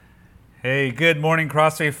Hey, good morning,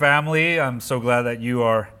 Crossway family. I'm so glad that you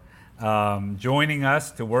are joining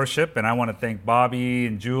us to worship. And I want to thank Bobby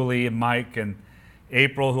and Julie and Mike and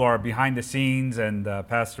April, who are behind the scenes, and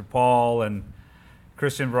Pastor Paul and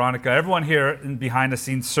Christian, Veronica, everyone here in behind the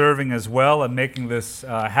scenes serving as well and making this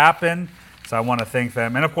happen. So I want to thank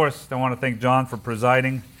them. And of course, I want to thank John for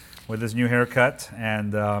presiding with his new haircut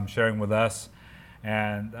and sharing with us.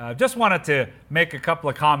 And just wanted to make a couple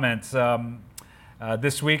of comments.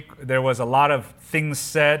 This week, there was a lot of things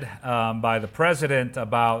said by the president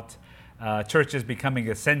about churches becoming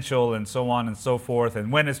essential and so on and so forth,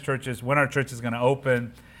 and when are churches going to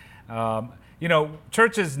open?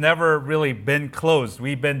 Church has never really been closed.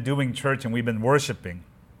 We've been doing church and we've been worshiping.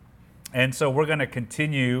 And so we're going to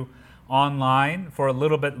continue online for a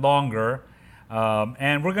little bit longer.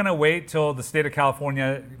 And we're going to wait till the state of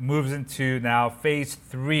California moves into now phase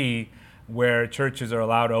 3, where churches are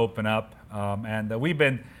allowed to open up. And we've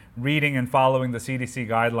been reading and following the CDC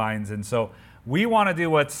guidelines. And so we want to do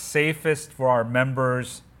what's safest for our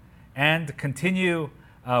members and continue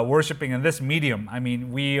worshiping in this medium. I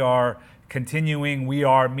mean, we are continuing, we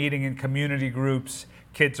are meeting in community groups.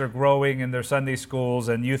 Kids are growing in their Sunday schools,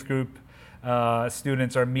 and youth group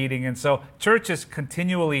students are meeting. And so church is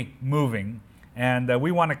continually moving. And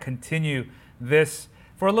we want to continue this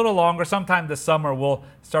for a little longer. Sometime this summer, we'll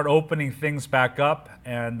start opening things back up,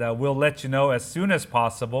 and we'll let you know as soon as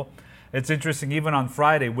possible. It's interesting, even on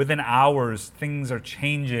Friday, within hours, things are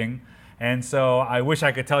changing. And so I wish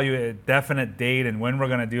I could tell you a definite date and when we're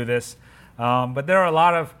going to do this. But there are a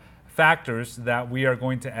lot of factors that we are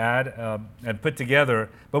going to add and put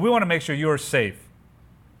together. But we want to make sure you're safe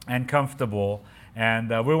and comfortable.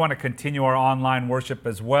 And we want to continue our online worship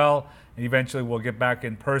as well. And eventually, we'll get back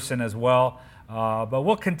in person as well. But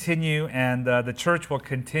we'll continue, and the church will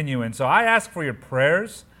continue. And so I ask for your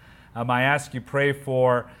prayers. I ask you pray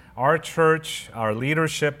for our church, our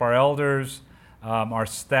leadership, our elders, our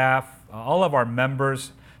staff, all of our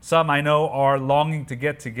members. Some I know are longing to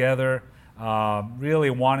get together, really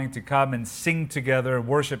wanting to come and sing together,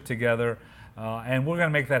 worship together. And we're going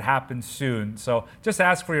to make that happen soon. So just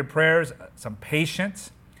ask for your prayers, some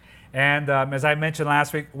patience. And as I mentioned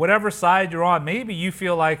last week, whatever side you're on, maybe you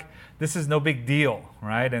feel like this is no big deal,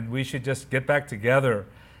 right? And we should just get back together.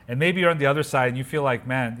 And maybe you're on the other side and you feel like,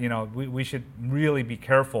 man, we should really be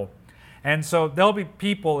careful. And so there'll be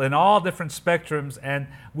people in all different spectrums, and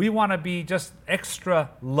we want to be just extra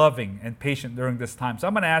loving and patient during this time. So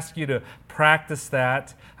I'm going to ask you to practice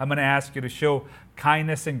that. I'm going to ask you to show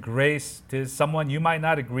kindness and grace to someone you might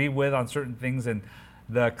not agree with on certain things. And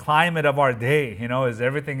the climate of our day, is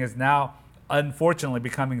everything is now unfortunately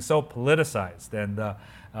becoming so politicized. And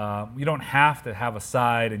you don't have to have a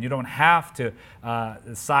side, and you don't have to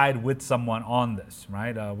side with someone on this,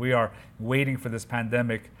 right? We are waiting for this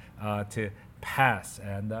pandemic to pass,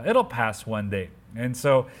 and it'll pass one day. And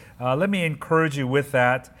so let me encourage you with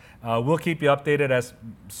that. We'll keep you updated as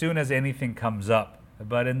soon as anything comes up.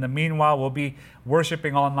 But in the meanwhile, we'll be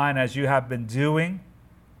worshiping online as you have been doing.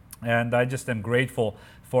 And I just am grateful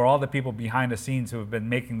for all the people behind the scenes who have been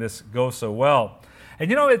making this go so well.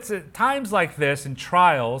 And it's at times like this, and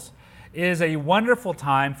trials is a wonderful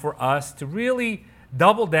time for us to really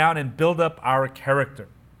double down and build up our character.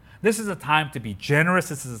 This is a time to be generous.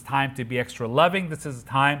 This is a time to be extra loving. This is a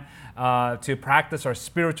time to practice our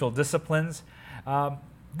spiritual disciplines.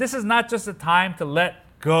 This is not just a time to let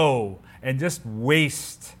go and just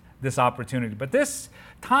waste this opportunity. But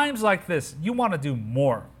times like this, you want to do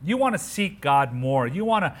more. You want to seek God more. You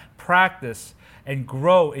want to practice and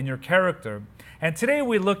grow in your character. And today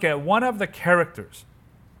we look at one of the characteristics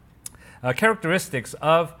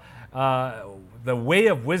of the way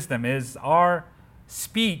of wisdom is our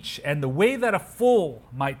speech and the way that a fool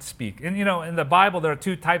might speak. And in the Bible, there are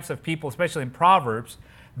two types of people, especially in Proverbs.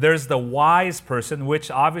 There's the wise person,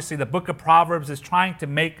 which obviously the book of Proverbs is trying to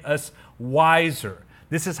make us wiser.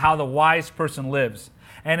 This is how the wise person lives.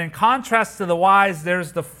 And in contrast to the wise,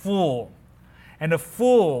 there's the fool. And the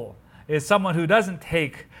fool is someone who doesn't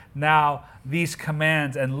take now these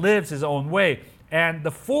commands and lives his own way. And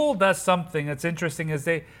the fool does something that's interesting, is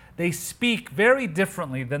they speak very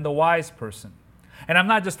differently than the wise person. And I'm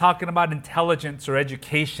not just talking about intelligence or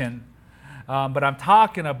education, but I'm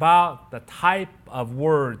talking about the type of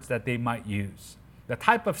words that they might use, the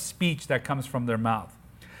type of speech that comes from their mouth.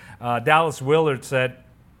 Dallas Willard said,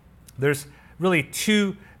 there's really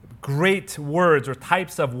two great words or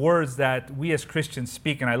types of words that we as Christians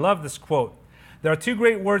speak. And I love this quote. There are two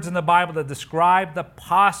great words in the Bible that describe the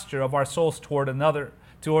posture of our souls towards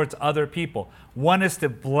other people. One is to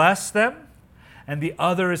bless them, and the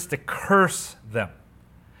other is to curse them.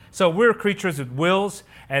 So we're creatures with wills,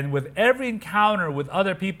 and with every encounter with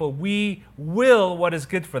other people, we will what is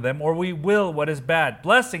good for them, or we will what is bad.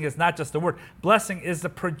 Blessing is not just a word. Blessing is the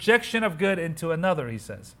projection of good into another, he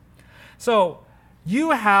says. So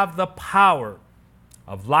you have the power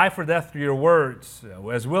of life or death through your words.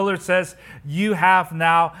 As Willard says, you have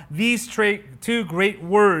now these two great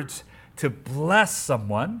words to bless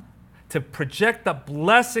someone, to project a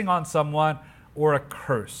blessing on someone, or a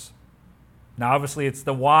curse. Now, obviously, it's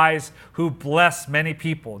the wise who bless many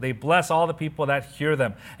people. They bless all the people that hear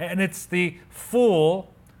them. And it's the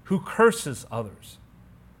fool who curses others.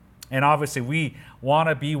 And obviously, we want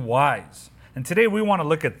to be wise. And today we want to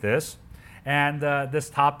look at this and this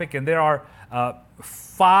topic. And there are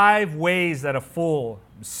 5 ways that a fool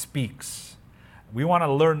speaks. We want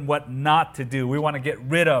to learn what not to do. We want to get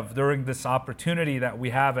rid of during this opportunity that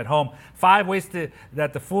we have at home. 5 ways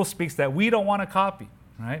that the fool speaks that we don't want to copy,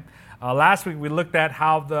 right? Last week we looked at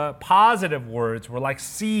how the positive words were like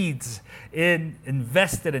seeds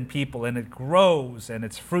invested in people, and it grows and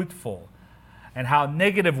it's fruitful. And how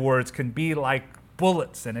negative words can be like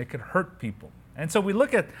bullets and it could hurt people. And so we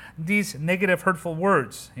look at these negative, hurtful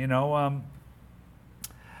words.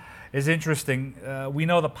 It's interesting. We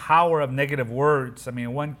know the power of negative words. I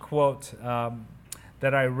mean, one quote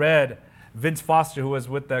that I read, Vince Foster, who was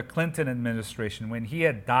with the Clinton administration, when he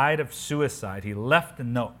had died of suicide, he left a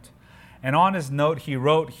note. And on his note, he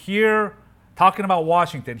wrote, here, talking about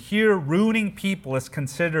Washington, here ruining people is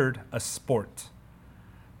considered a sport.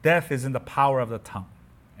 Death is in the power of the tongue.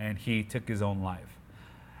 And he took his own life.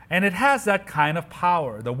 And it has that kind of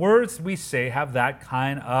power. The words we say have that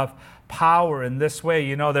kind of power in this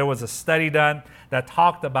way. There was a study done that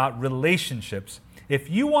talked about relationships.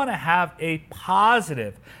 If you want to have a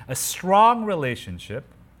positive, a strong relationship,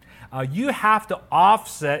 you have to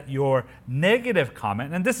offset your negative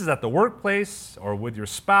comment. And this is at the workplace or with your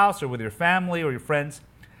spouse or with your family or your friends.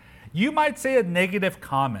 You might say a negative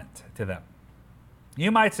comment to them. You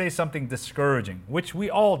might say something discouraging, which we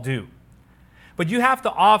all do. But you have to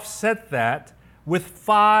offset that with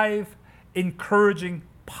 5 encouraging,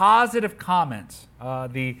 positive comments.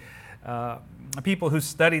 The people who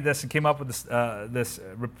studied this and came up with this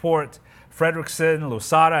report, Fredrickson,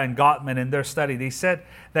 Losada, and Gottman, in their study, they said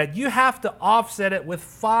that you have to offset it with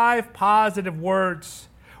 5 positive words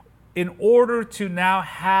in order to now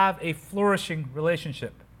have a flourishing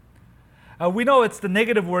relationship. We know it's the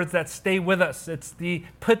negative words that stay with us. It's the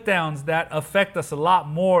put-downs that affect us a lot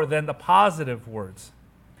more than the positive words.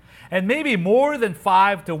 And maybe more than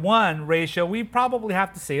 5-to-1 ratio, we probably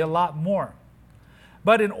have to say a lot more.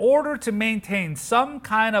 But in order to maintain some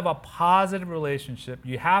kind of a positive relationship,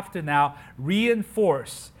 you have to now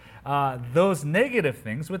reinforce those negative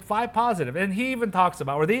things with 5 positive. And they even talk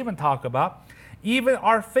about even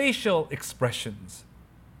our facial expressions.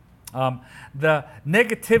 The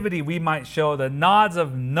negativity we might show, the nods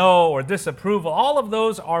of no or disapproval, all of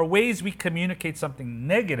those are ways we communicate something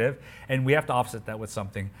negative, and we have to offset that with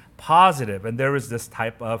something positive. And there is this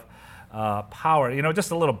type of power.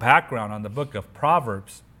 Just a little background on the book of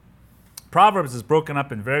Proverbs. Proverbs is broken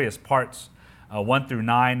up in various parts. 1 through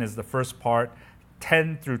 9 is the first part.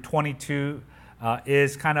 10 through 22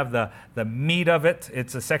 is kind of the meat of it.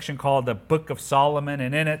 It's a section called the Book of Solomon,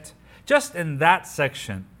 and in it, just in that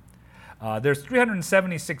section, there's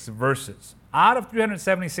 376 verses. Out of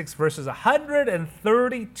 376 verses,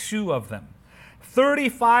 132 of them,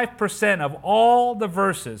 35% of all the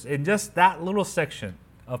verses in just that little section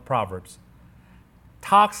of Proverbs,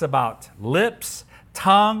 talks about lips,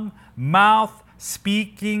 tongue, mouth,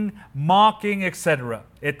 speaking, mocking, etc.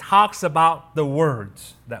 It talks about the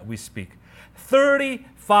words that we speak.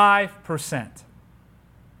 35%.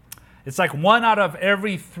 It's like 1 out of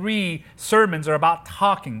every 3 sermons are about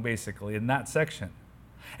talking, basically, in that section.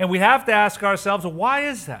 And we have to ask ourselves, why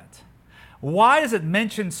is that? Why is it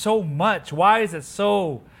mentioned so much? Why is it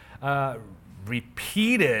so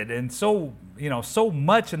repeated and so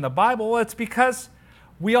much in the Bible? Well, it's because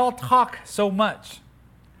we all talk so much.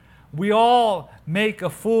 We all make a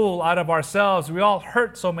fool out of ourselves. We all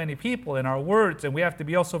hurt so many people in our words, and we have to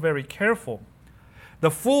be also very careful. The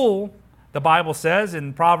fool, the Bible says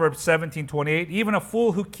in Proverbs 17:28, even a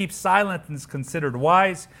fool who keeps silent is considered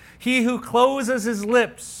wise. He who closes his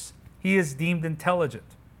lips, he is deemed intelligent.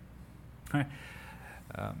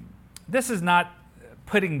 This is not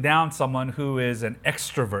putting down someone who is an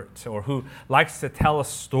extrovert or who likes to tell a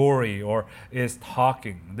story or is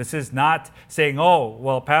talking. This is not saying, oh,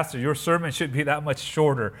 well, Pastor, your sermon should be that much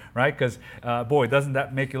shorter, right? Because, boy, doesn't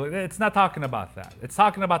that make you look... It's not talking about that. It's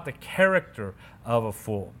talking about the character of a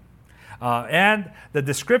fool. And the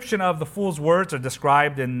description of the fool's words are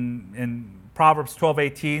described in Proverbs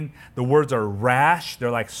 12:18, the words are rash.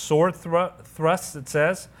 They're like sword thrusts, it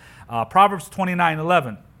says. Proverbs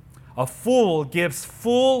 29:11, a fool gives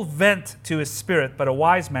full vent to his spirit, but a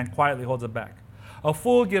wise man quietly holds it back. A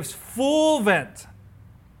fool gives full vent.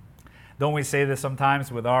 Don't we say this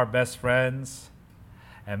sometimes with our best friends?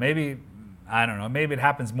 And maybe, I don't know, maybe it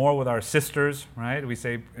happens more with our sisters, right? We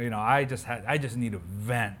say, I just need a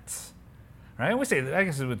vent, right? And we say, I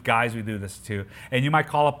guess with guys we do this too. And you might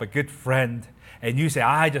call up a good friend and you say,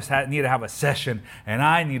 I just need to have a session and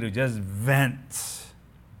I need to just vent.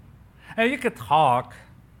 And you could talk,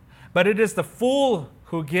 but it is the fool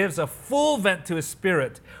who gives a full vent to his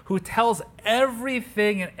spirit, who tells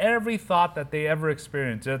everything and every thought that they ever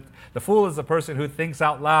experienced. The fool is the person who thinks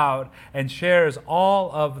out loud and shares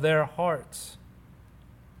all of their hearts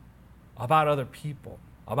about other people,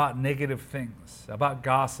 about negative things, about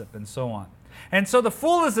gossip, and so on. And so the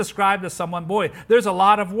fool is described as someone, boy, there's a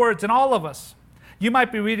lot of words in all of us. You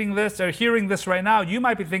might be reading this or hearing this right now. You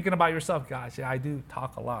might be thinking about yourself, gosh, yeah, I do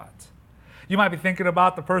talk a lot. You might be thinking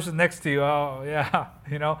about the person next to you. Oh, yeah,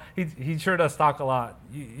 he sure does talk a lot.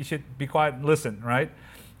 You should be quiet and listen, right?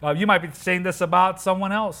 You might be saying this about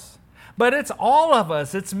someone else. But it's all of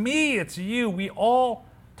us. It's me. It's you. We all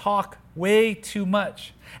talk way too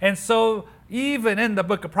much. And so even in the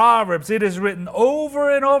book of Proverbs, it is written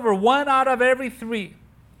over and over, 1 out of every 3,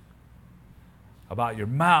 about your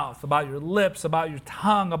mouth, about your lips, about your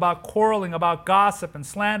tongue, about quarreling, about gossip and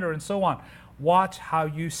slander and so on. Watch how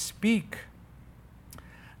you speak.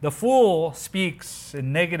 The fool speaks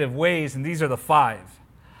in negative ways, and these are the 5.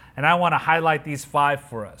 And I want to highlight these 5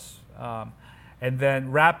 for us, and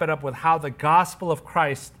then wrap it up with how the gospel of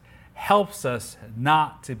Christ helps us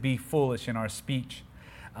not to be foolish in our speech.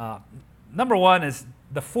 Number 1 is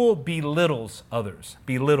the fool belittles others.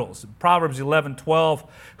 Belittles. Proverbs 11:12,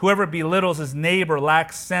 whoever belittles his neighbor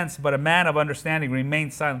lacks sense, but a man of understanding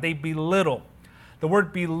remains silent. They belittle. The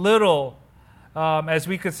word belittle, as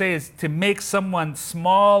we could say, is to make someone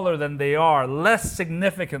smaller than they are, less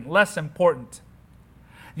significant, less important.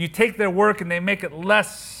 You take their work and they make it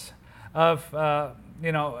less of,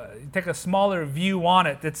 take a smaller view on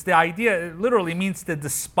it. It's the idea, it literally means to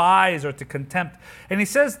despise or to contempt. And he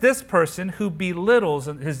says this person who belittles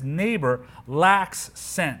his neighbor lacks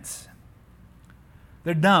sense.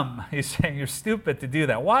 They're dumb. He's saying you're stupid to do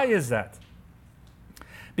that. Why is that?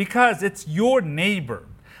 Because it's your neighbor.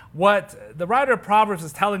 What the writer of Proverbs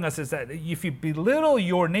is telling us is that if you belittle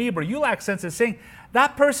your neighbor, you lack sense. It's saying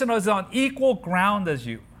that person is on equal ground as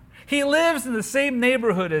you. He lives in the same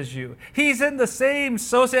neighborhood as you. He's in the same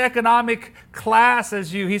socioeconomic class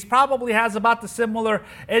as you. He probably has about the similar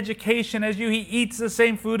education as you. He eats the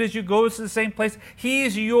same food as you, goes to the same place.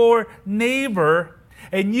 He's your neighbor,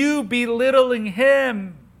 and you belittling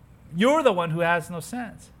him, you're the one who has no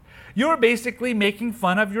sense. You're basically making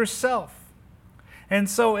fun of yourself. And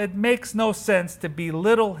so it makes no sense to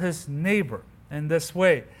belittle his neighbor in this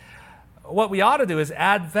way. What we ought to do is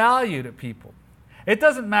add value to people. It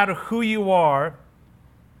doesn't matter who you are,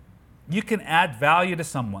 you can add value to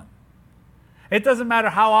someone. It doesn't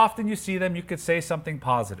matter how often you see them, you could say something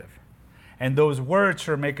positive. And those words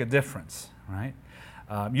sure make a difference, right?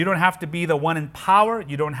 You don't have to be the one in power.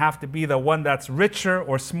 You don't have to be the one that's richer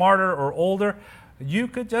or smarter or older. You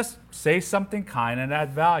could just say something kind and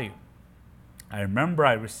add value. I remember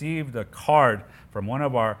I received a card from one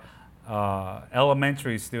of our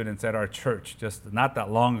elementary students at our church just not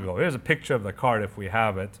that long ago. Here's a picture of the card if we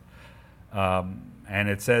have it. And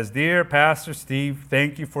it says, "Dear Pastor Steve,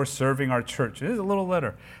 thank you for serving our church." It is a little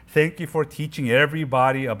letter. "Thank you for teaching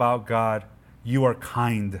everybody about God. You are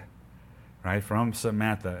kind." Right, from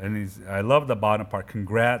Samantha. And I love the bottom part.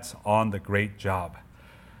 "Congrats on the great job."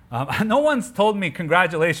 No one's told me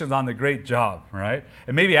congratulations on the great job, right?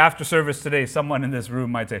 And maybe after service today, someone in this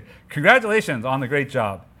room might say, "Congratulations on the great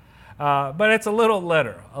job." But it's a little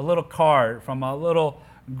letter, a little card from a little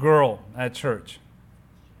girl at church.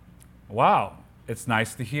 Wow, it's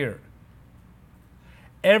nice to hear.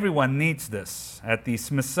 Everyone needs this. At the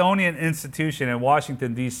Smithsonian Institution in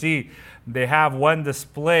Washington, D.C., they have one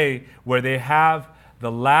display where they have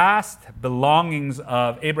the last belongings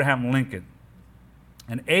of Abraham Lincoln.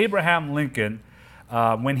 And Abraham Lincoln,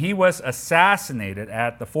 when he was assassinated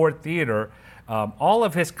at the Ford Theater, all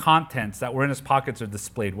of his contents that were in his pockets are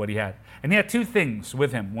displayed, what he had. And he had 2 things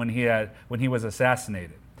with him when he was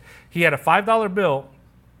assassinated. He had a $5 bill,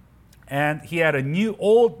 and he had a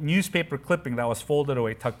old newspaper clipping that was folded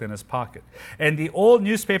away, tucked in his pocket. And the old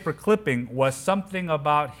newspaper clipping was something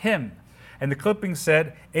about him. And the clipping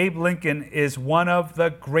said, "Abe Lincoln is one of the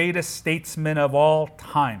greatest statesmen of all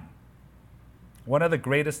time." One of the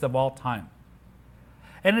greatest of all time.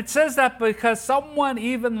 And it says that because someone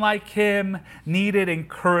even like him needed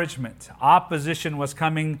encouragement. Opposition was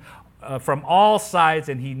coming from all sides,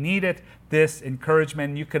 and he needed this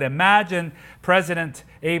encouragement. You could imagine President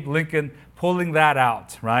Abe Lincoln pulling that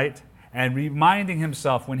out, right? And reminding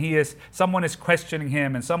himself when someone is questioning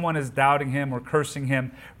him and someone is doubting him or cursing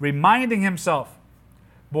him, reminding himself,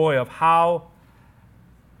 boy, of how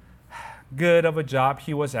good of a job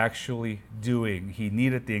he was actually doing. He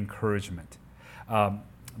needed the encouragement.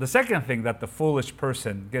 The second thing that the foolish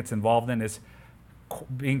person gets involved in is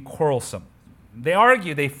being quarrelsome. They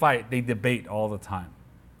argue, they fight, they debate all the time.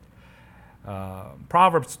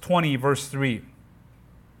 Proverbs 20, verse 3.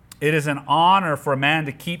 It is an honor for a man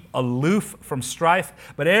to keep aloof from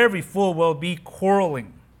strife, but every fool will be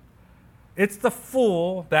quarreling. It's the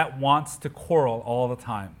fool that wants to quarrel all the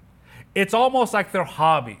time. It's almost like their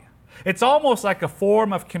hobby. It's almost like a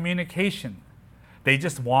form of communication. They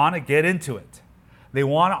just want to get into it. They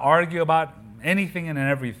want to argue about anything and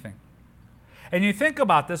everything. And you think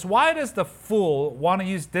about this, why does the fool want to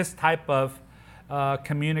use this type of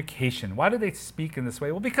communication? Why do they speak in this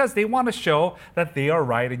way? Well, because they want to show that they are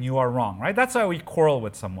right and you are wrong, right? That's how we quarrel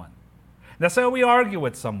with someone. That's how we argue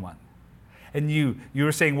with someone. And you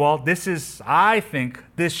were saying, well, I think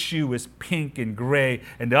this shoe is pink and gray.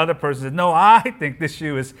 And the other person says, no, I think this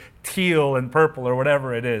shoe is teal and purple, or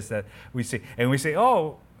whatever it is that we see. And we say,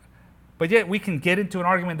 oh, but yet we can get into an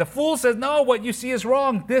argument. The fool says, no, what you see is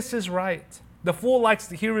wrong. This is right. The fool likes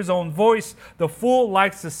to hear his own voice. The fool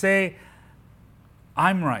likes to say,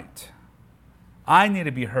 I'm right. I need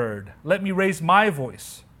to be heard. Let me raise my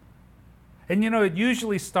voice. And it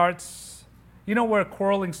usually starts, where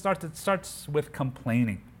quarreling starts? It starts with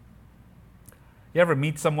complaining. You ever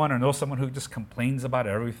meet someone or know someone who just complains about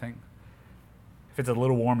everything? If it's a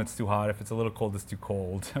little warm, it's too hot. If it's a little cold, it's too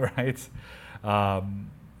cold, right?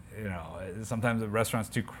 Sometimes the restaurant's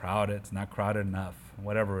too crowded. It's not crowded enough.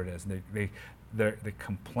 Whatever it is, they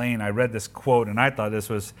complain. I read this quote, and I thought this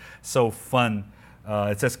was so fun.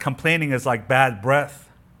 It says, complaining is like bad breath.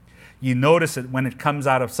 You notice it when it comes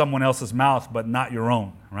out of someone else's mouth, but not your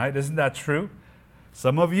own, right? Isn't that true?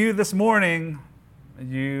 Some of you this morning,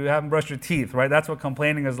 you haven't brushed your teeth, right? That's what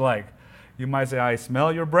complaining is like. You might say, I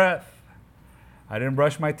smell your breath. I didn't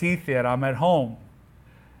brush my teeth yet. I'm at home.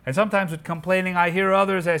 And sometimes with complaining, I hear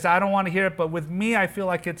others, I say, I don't want to hear it, but with me, I feel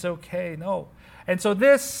like it's okay. No. And so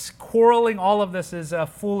this quarreling, all of this is a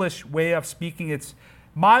foolish way of speaking. It's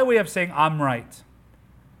my way of saying I'm right,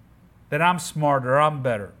 that I'm smarter, I'm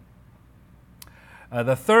better.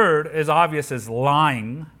 The third is obvious, is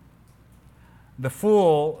lying. The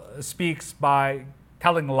fool speaks by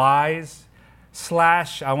telling lies,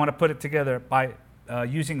 I want to put it together, by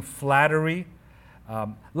using flattery.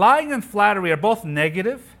 Lying and flattery are both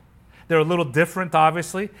negative. They're a little different,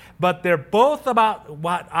 obviously, but they're both about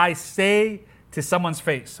what I say to someone's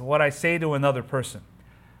face, what I say to another person.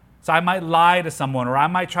 So I might lie to someone, or I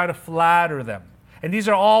might try to flatter them. And these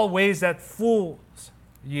are all ways that fools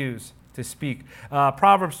use to speak.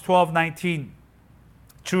 Proverbs 12:19,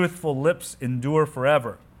 truthful lips endure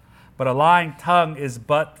forever, but a lying tongue is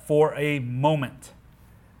but for a moment.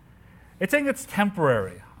 It's saying it's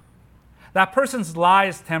temporary. That person's lie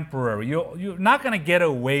is temporary. You're not going to get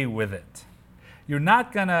away with it. You're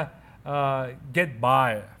not going to get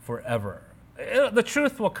by forever. The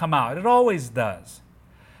truth will come out. It always does.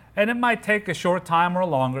 And it might take a short time or a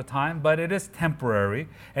longer time, but it is temporary.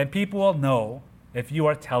 And people will know if you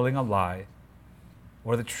are telling a lie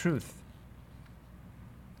or the truth.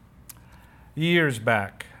 Years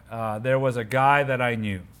back, there was a guy that I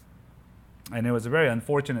knew. And it was a very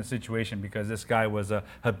unfortunate situation because this guy was a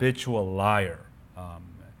habitual liar.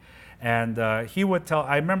 He would tell,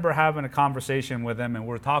 I remember having a conversation with him and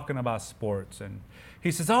we're talking about sports. And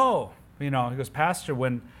he says, he goes, Pastor,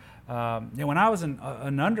 when I was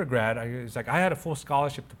an undergrad, I had a full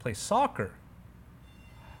scholarship to play soccer.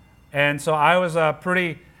 And so I was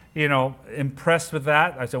pretty, impressed with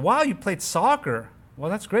that. I said, wow, you played soccer? Well,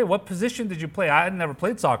 that's great. What position did you play? I had never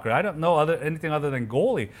played soccer. I don't know anything other than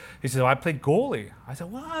goalie. He said, I played goalie. I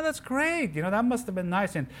said, wow, that's great. That must have been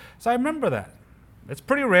nice. And so I remember that. It's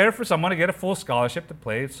pretty rare for someone to get a full scholarship to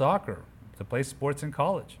play soccer, to play sports in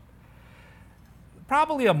college.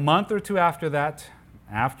 Probably a month or two after that,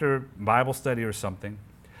 after Bible study or something,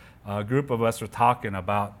 a group of us were talking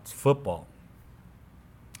about football.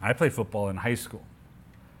 I played football in high school.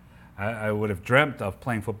 I would have dreamt of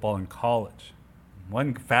playing football in college.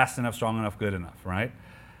 Wasn't fast enough, strong enough, good enough, right?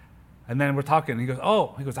 And then we're talking, and he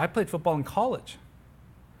goes, I played football in college.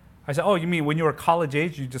 I said, oh, you mean when you were college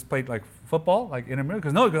age, you just played like football, like intramural? He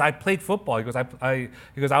goes, no, because I played football. He goes, I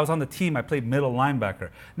was on the team. I played middle linebacker.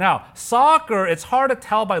 Now, soccer, it's hard to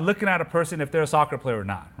tell by looking at a person if they're a soccer player or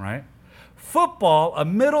not, right? Football, a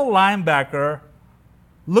middle linebacker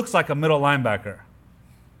looks like a middle linebacker.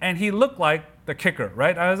 And he looked like the kicker,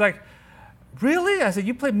 right? I was like, really? I said,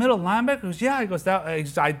 you play middle linebacker? He goes, yeah. He goes,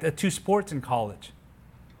 I did 2 sports in college.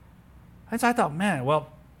 And so I thought, man,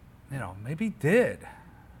 well, maybe he did.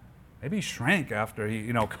 Maybe he shrank after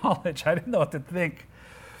college. I didn't know what to think.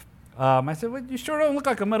 I said, well, you sure don't look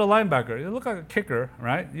like a middle linebacker. You look like a kicker,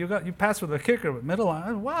 right? You pass with a kicker, but middle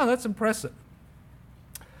line. Wow, that's impressive.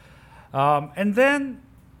 And then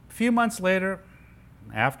a few months later,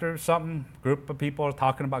 after some group of people are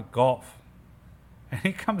talking about golf, and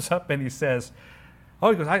he comes up and he says,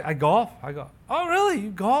 oh, he goes, I golf. I go, oh, really? You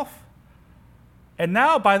golf? And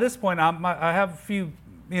now by this point, I have a few,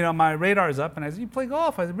 my radar is up, and I said, you play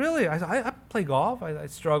golf? I said, really? I said, I play golf. I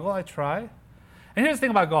struggle. I try. And here's the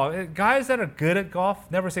thing about golf. Guys that are good at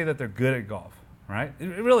golf never say that they're good at golf, right?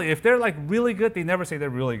 Really, if they're like really good, they never say they're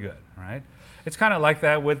really good, right? It's kind of like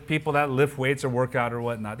that with people that lift weights or work out or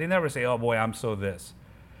whatnot. They never say, oh, boy, I'm so this.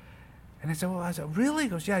 And I said, well, really? He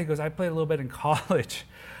goes, yeah. He goes, I played a little bit in college.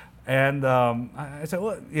 And I said,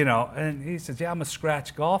 well, and he says, yeah, I'm a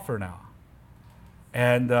scratch golfer now.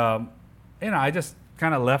 And, I just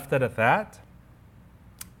kind of left it at that.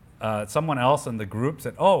 Someone else in the group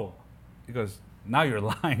said, oh, he goes, now you're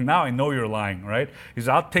lying. Now I know you're lying, right? He says,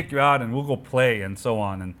 I'll take you out and we'll go play and so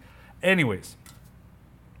on. And anyways,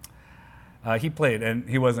 he played and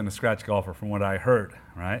he wasn't a scratch golfer from what I heard,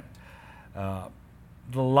 right?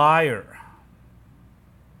 The liar,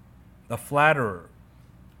 the flatterer.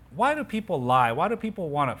 Why do people lie? Why do people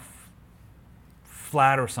want to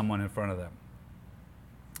flatter someone in front of them?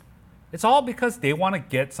 It's all because they want to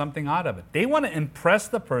get something out of it. They want to impress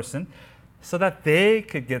the person so that they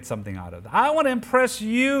could get something out of it. I want to impress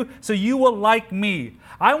you so you will like me.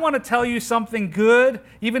 I want to tell you something good,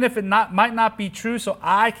 even if it might not be true, so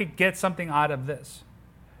I could get something out of this.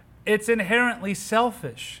 It's inherently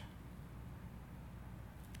selfish.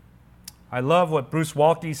 I love what Bruce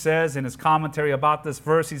Waltke says in his commentary about this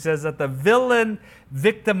verse. He says that the villain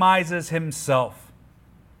victimizes himself.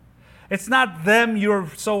 It's not them you're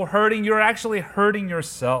so hurting, you're actually hurting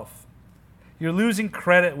yourself. You're losing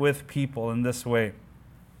credit with people in this way.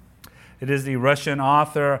 It is the Russian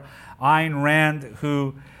author Ayn Rand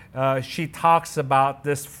who she talks about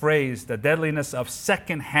this phrase, the deadliness of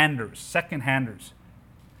second-handers.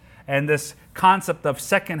 And this concept of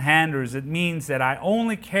second-handers, it means that I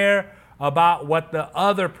only care about what the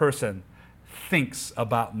other person thinks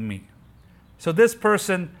about me. So this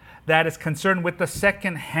person that is concerned with the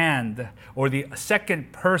second hand or the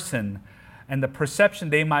second person and the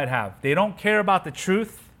perception they might have. They don't care about the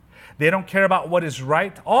truth. They don't care about what is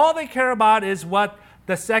right. All they care about is what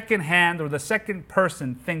the second hand or the second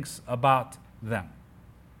person thinks about them.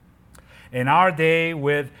 In our day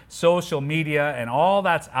with social media and all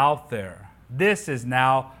that's out there, this is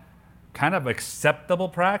now kind of acceptable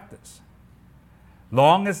practice.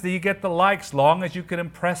 Long as you get the likes, long as you can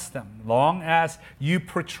impress them, long as you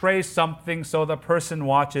portray something so the person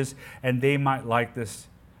watches and they might like this.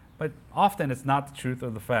 But often it's not the truth or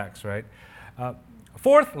the facts, right?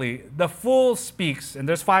 Fourthly, the fool speaks, and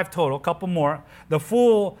there's 5 total, a couple more. The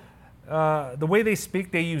fool, the way they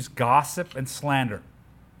speak, they use gossip and slander.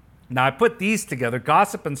 Now, I put these together.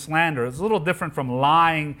 Gossip and slander is a little different from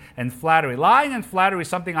lying and flattery. Lying and flattery is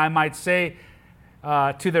something I might say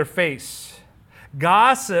to their face.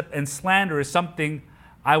 Gossip and slander is something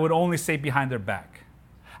I would only say behind their back.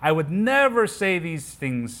 I would never say these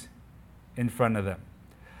things in front of them.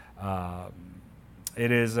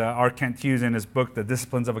 It is R. Kent Hughes in his book, The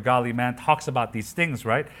Disciplines of a Godly Man, talks about these things,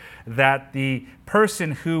 right? That the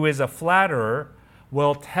person who is a flatterer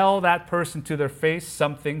will tell that person to their face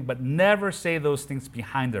something, but never say those things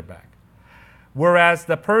behind their back. Whereas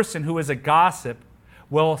the person who is a gossip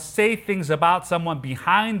will say things about someone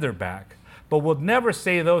behind their back, but will never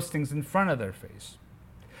say those things in front of their face.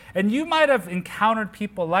 And you might have encountered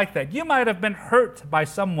people like that. You might have been hurt by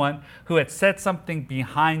someone who had said something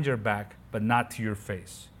behind your back, but not to your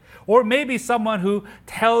face. Or maybe someone who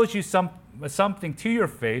tells you something to your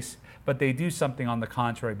face, but they do something on the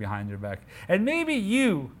contrary behind your back. And maybe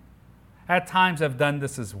you, at times, have done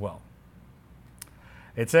this as well.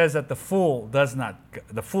 It says that the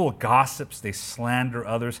fool gossips, they slander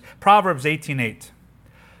others. Proverbs 18:8.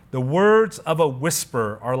 The words of a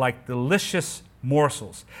whisperer are like delicious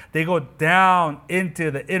morsels. They go down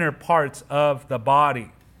into the inner parts of the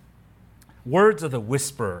body. Words of the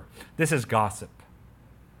whisperer. This is gossip.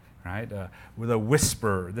 right? With a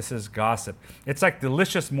whisper. This is gossip. It's like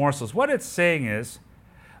delicious morsels. What it's saying is,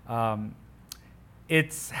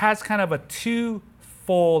 it has kind of a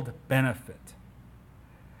twofold benefit.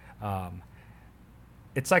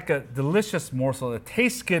 It's like a delicious morsel. It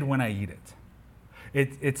tastes good when I eat it.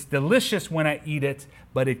 It's delicious when I eat it,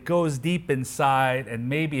 but it goes deep inside, and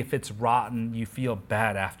maybe if it's rotten, you feel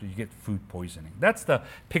bad after you get food poisoning. That's the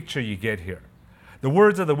picture you get here. The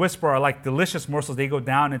words of the whisper are like delicious morsels. They go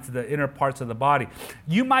down into the inner parts of the body.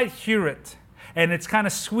 You might hear it, and it's kind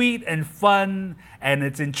of sweet and fun, and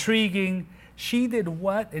it's intriguing. She did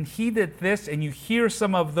what, and he did this, and you hear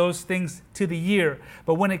some of those things to the ear,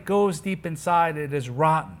 but when it goes deep inside, it is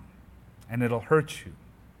rotten, and it'll hurt you.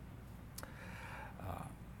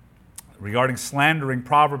 Regarding slandering,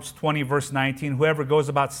 Proverbs 20, verse 19, whoever goes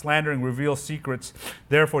about slandering reveals secrets.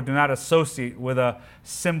 Therefore, do not associate with a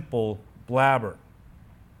simple blabber.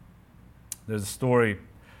 There's a story,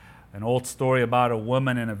 an old story about a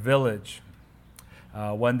woman in a village.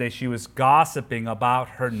 One day she was gossiping about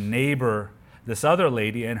her neighbor, this other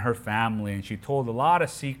lady, and her family, and she told a lot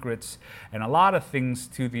of secrets and a lot of things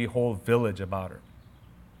to the whole village about her.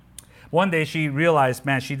 One day she realized,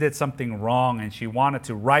 man, she did something wrong, and she wanted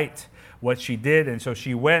to right what she did, and so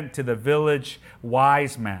she went to the village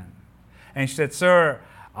wise man. And she said, "Sir,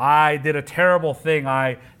 I did a terrible thing.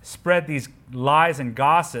 I spread these lies and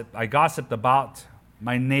gossip. I gossiped about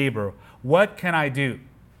my neighbor. What can I do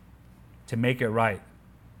to make it right?"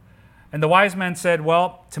 And the wise man said,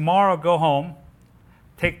 "Well, tomorrow go home,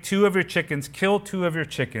 take 2 of your chickens, kill 2 of your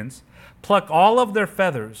chickens, pluck all of their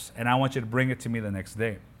feathers, and I want you to bring it to me the next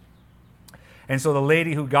day." And so the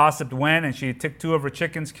lady who gossiped went, and she took 2 of her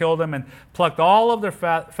chickens, killed them, and plucked all of their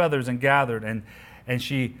feathers and gathered. And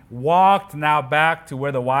she walked now back to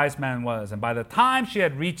where the wise man was. And by the time she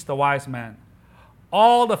had reached the wise man,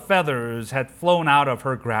 all the feathers had flown out of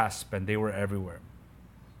her grasp, and they were everywhere.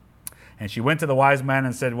 And she went to the wise man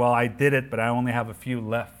and said, "Well, I did it, but I only have a few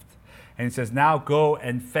left." And he says, "Now go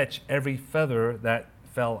and fetch every feather that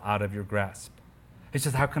fell out of your grasp." He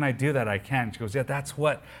says, "How can I do that? I can't." She goes, "Yeah, that's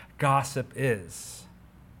what gossip is.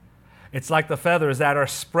 It's like the feathers that are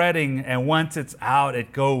spreading, and once it's out,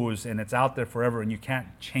 it goes, and it's out there forever, and you can't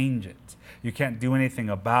change it. You can't do anything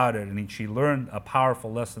about it." And she learned a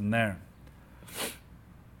powerful lesson there.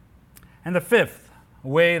 And the 5th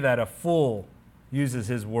way that a fool uses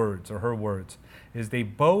his words or her words is they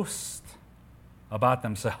boast about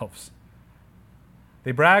themselves.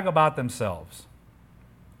 They brag about themselves.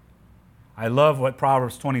 I love what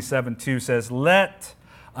Proverbs 27:2 says, "Let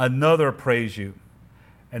another praise you,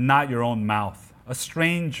 and not your own mouth, a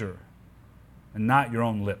stranger, and not your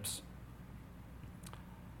own lips."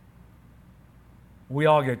 We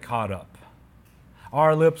all get caught up.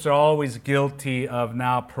 Our lips are always guilty of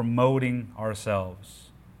now promoting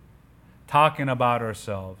ourselves, talking about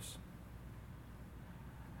ourselves.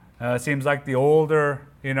 It seems like the older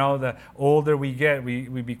we get,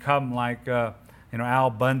 we become like Al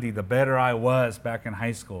Bundy. The better I was back in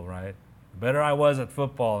high school, right? The better I was at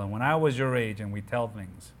football, and when I was your age, and we tell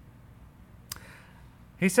things.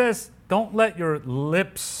 He says, don't let your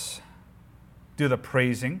lips do the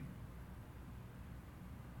praising,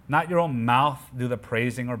 not your own mouth do the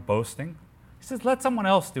praising or boasting. He says, let someone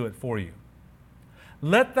else do it for you.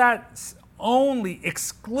 Let that only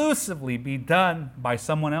exclusively be done by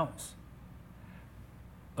someone else.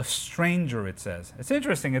 A stranger, it says. It's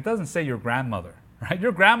interesting, it doesn't say your grandmother, right?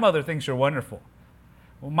 Your grandmother thinks you're wonderful.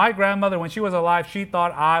 Well, my grandmother, when she was alive, she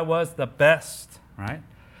thought I was the best, right?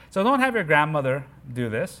 So don't have your grandmother do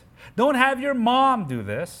this. Don't have your mom do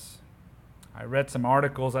this. I read some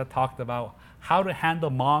articles that talked about how to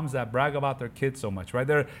handle moms that brag about their kids so much, right?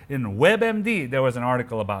 There in WebMD, there was an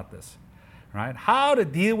article about this, right? How to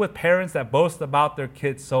deal with parents that boast about their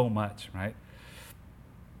kids so much, right?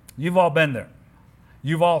 You've all been there.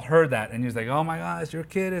 You've all heard that, and you're like, oh my gosh, your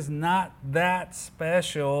kid is not that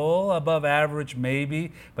special, above average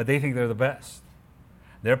maybe, but they think they're the best.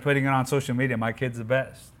 They're putting it on social media, my kid's the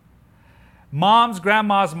best. Moms,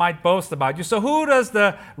 grandmas might boast about you. So who does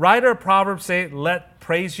the writer of Proverbs say, let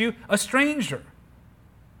praise you? A stranger.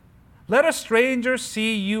 Let a stranger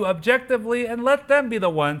see you objectively, and let them be the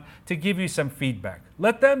one to give you some feedback.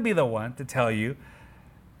 Let them be the one to tell you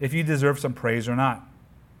if you deserve some praise or not.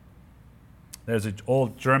 There's an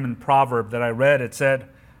old German proverb that I read. It said,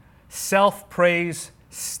 self-praise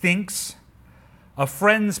stinks, a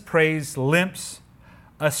friend's praise limps,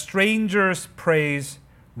 a stranger's praise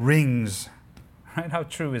rings. Right? How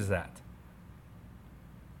true is that?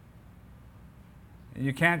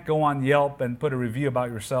 You can't go on Yelp and put a review about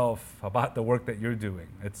yourself, about the work that you're doing.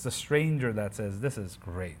 It's the stranger that says, this is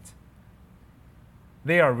great.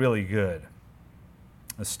 they are really good.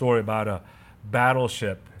 A story about a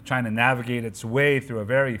battleship trying to navigate its way through a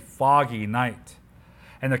very foggy night.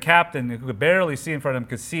 And the captain, who could barely see in front of him,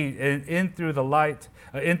 could see in through the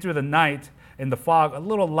night, in the fog, a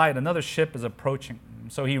little light, another ship is approaching.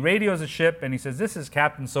 So he radios the ship and he says, "This is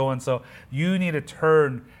Captain so-and-so. You need to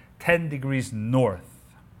turn 10 degrees north."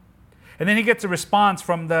 And then he gets a response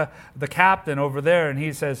from the captain over there, and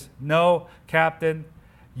he says, "No, Captain,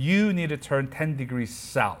 you need to turn 10 degrees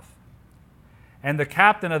south." And the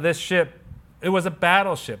captain of this ship, it was a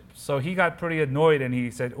battleship, so he got pretty annoyed, and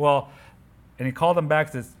he said, and he called him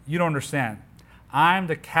back and says, "You don't understand. I'm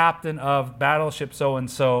the captain of battleship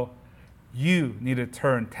so-and-so. You need to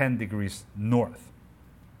turn 10 degrees north."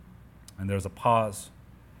 And there's a pause,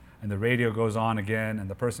 and the radio goes on again, and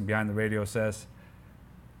the person behind the radio says,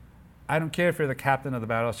 "I don't care if you're the captain of the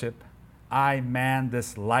battleship. I man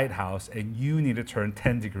this lighthouse, and you need to turn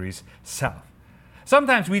 10 degrees south."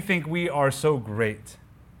 Sometimes we think we are so great,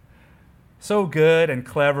 so good and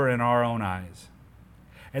clever in our own eyes.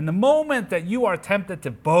 And the moment that you are tempted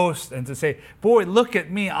to boast and to say, "Boy, look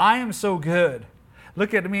at me, I am so good.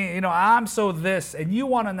 Look at me, I'm so this," and you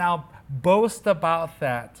want to now boast about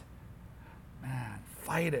that, man,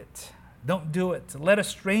 fight it. Don't do it. Let a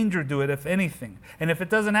stranger do it, if anything. And if it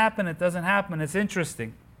doesn't happen, it doesn't happen. It's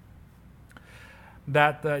interesting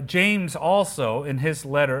that James also, in his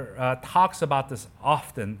letter, talks about this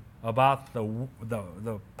often, about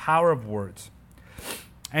the power of words.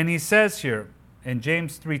 And he says here, in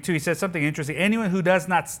James 3:2, he says something interesting. "Anyone who does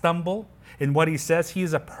not stumble in what he says, he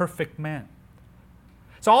is a perfect man."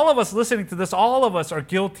 So all of us listening to this, all of us are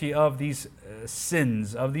guilty of these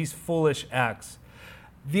sins, of these foolish acts.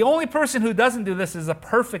 The only person who doesn't do this is a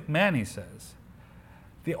perfect man, he says.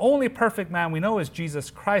 The only perfect man we know is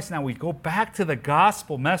Jesus Christ. Now we go back to the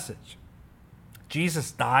gospel message.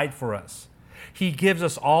 Jesus died for us. He gives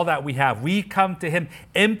us all that we have. We come to him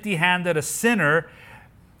empty-handed, a sinner,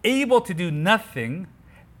 able to do nothing,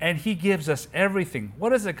 and he gives us everything. What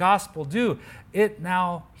does the gospel do?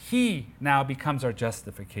 He now becomes our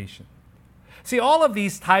justification. See, all of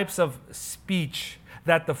these types of speech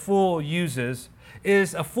that the fool uses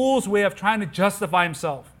is a fool's way of trying to justify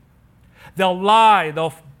himself. They'll lie,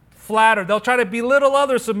 they'll flatter, they'll try to belittle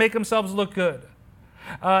others to make themselves look good.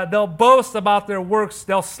 They'll boast about their works,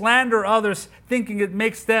 they'll slander others thinking it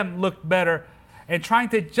makes them look better, and trying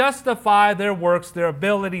to justify their works, their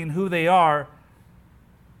ability, and who they are.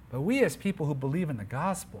 But we as people who believe in the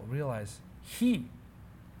gospel realize he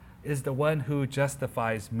is the one who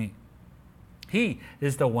justifies me. He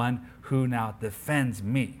is the one who now defends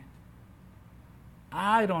me.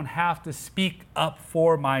 I don't have to speak up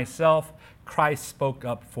for myself. Christ spoke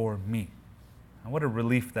up for me. And what a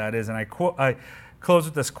relief that is. And I close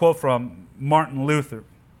with this quote from Martin Luther.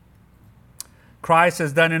 "Christ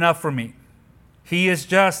has done enough for me. He is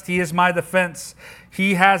just. He is my defense.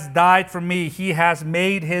 He has died for me. He has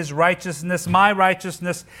made his righteousness my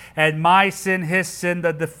righteousness, and my sin his sin.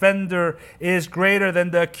 The defender is greater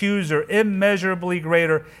than the accuser, immeasurably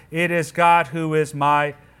greater. It is God who is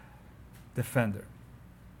my defender."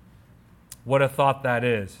 What a thought that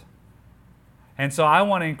is. And so I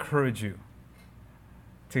want to encourage you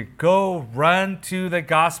to go run to the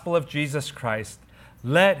gospel of Jesus Christ.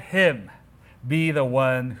 Let him be the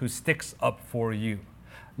one who sticks up for you.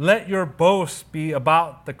 Let your boast be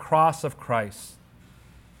about the cross of Christ.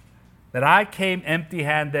 That I came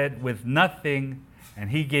empty-handed with nothing, and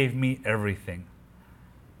he gave me everything.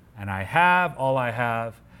 And I have all I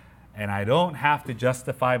have, and I don't have to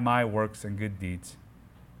justify my works and good deeds.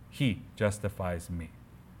 He justifies me.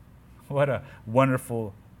 What a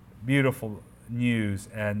wonderful, beautiful news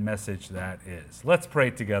and message that is. Let's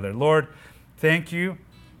pray together. Lord, thank you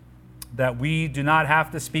that we do not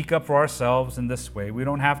have to speak up for ourselves in this way. We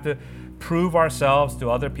don't have to prove ourselves to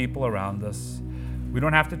other people around us. We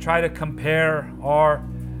don't have to try to compare our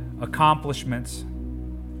accomplishments.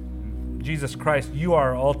 Jesus Christ, you are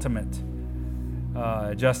our ultimate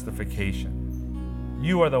justification.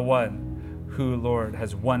 You are the one who, Lord,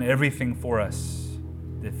 has won everything for us,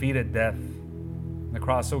 defeated death on the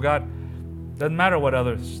cross. So God, doesn't matter what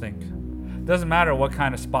others think. Doesn't matter what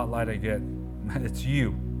kind of spotlight I get. It's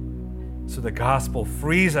you. So the gospel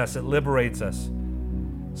frees us, it liberates us.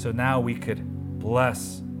 So now we could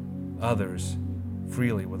bless others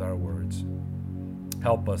freely with our words.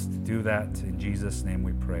 Help us to do that. In Jesus' name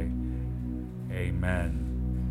we pray. Amen.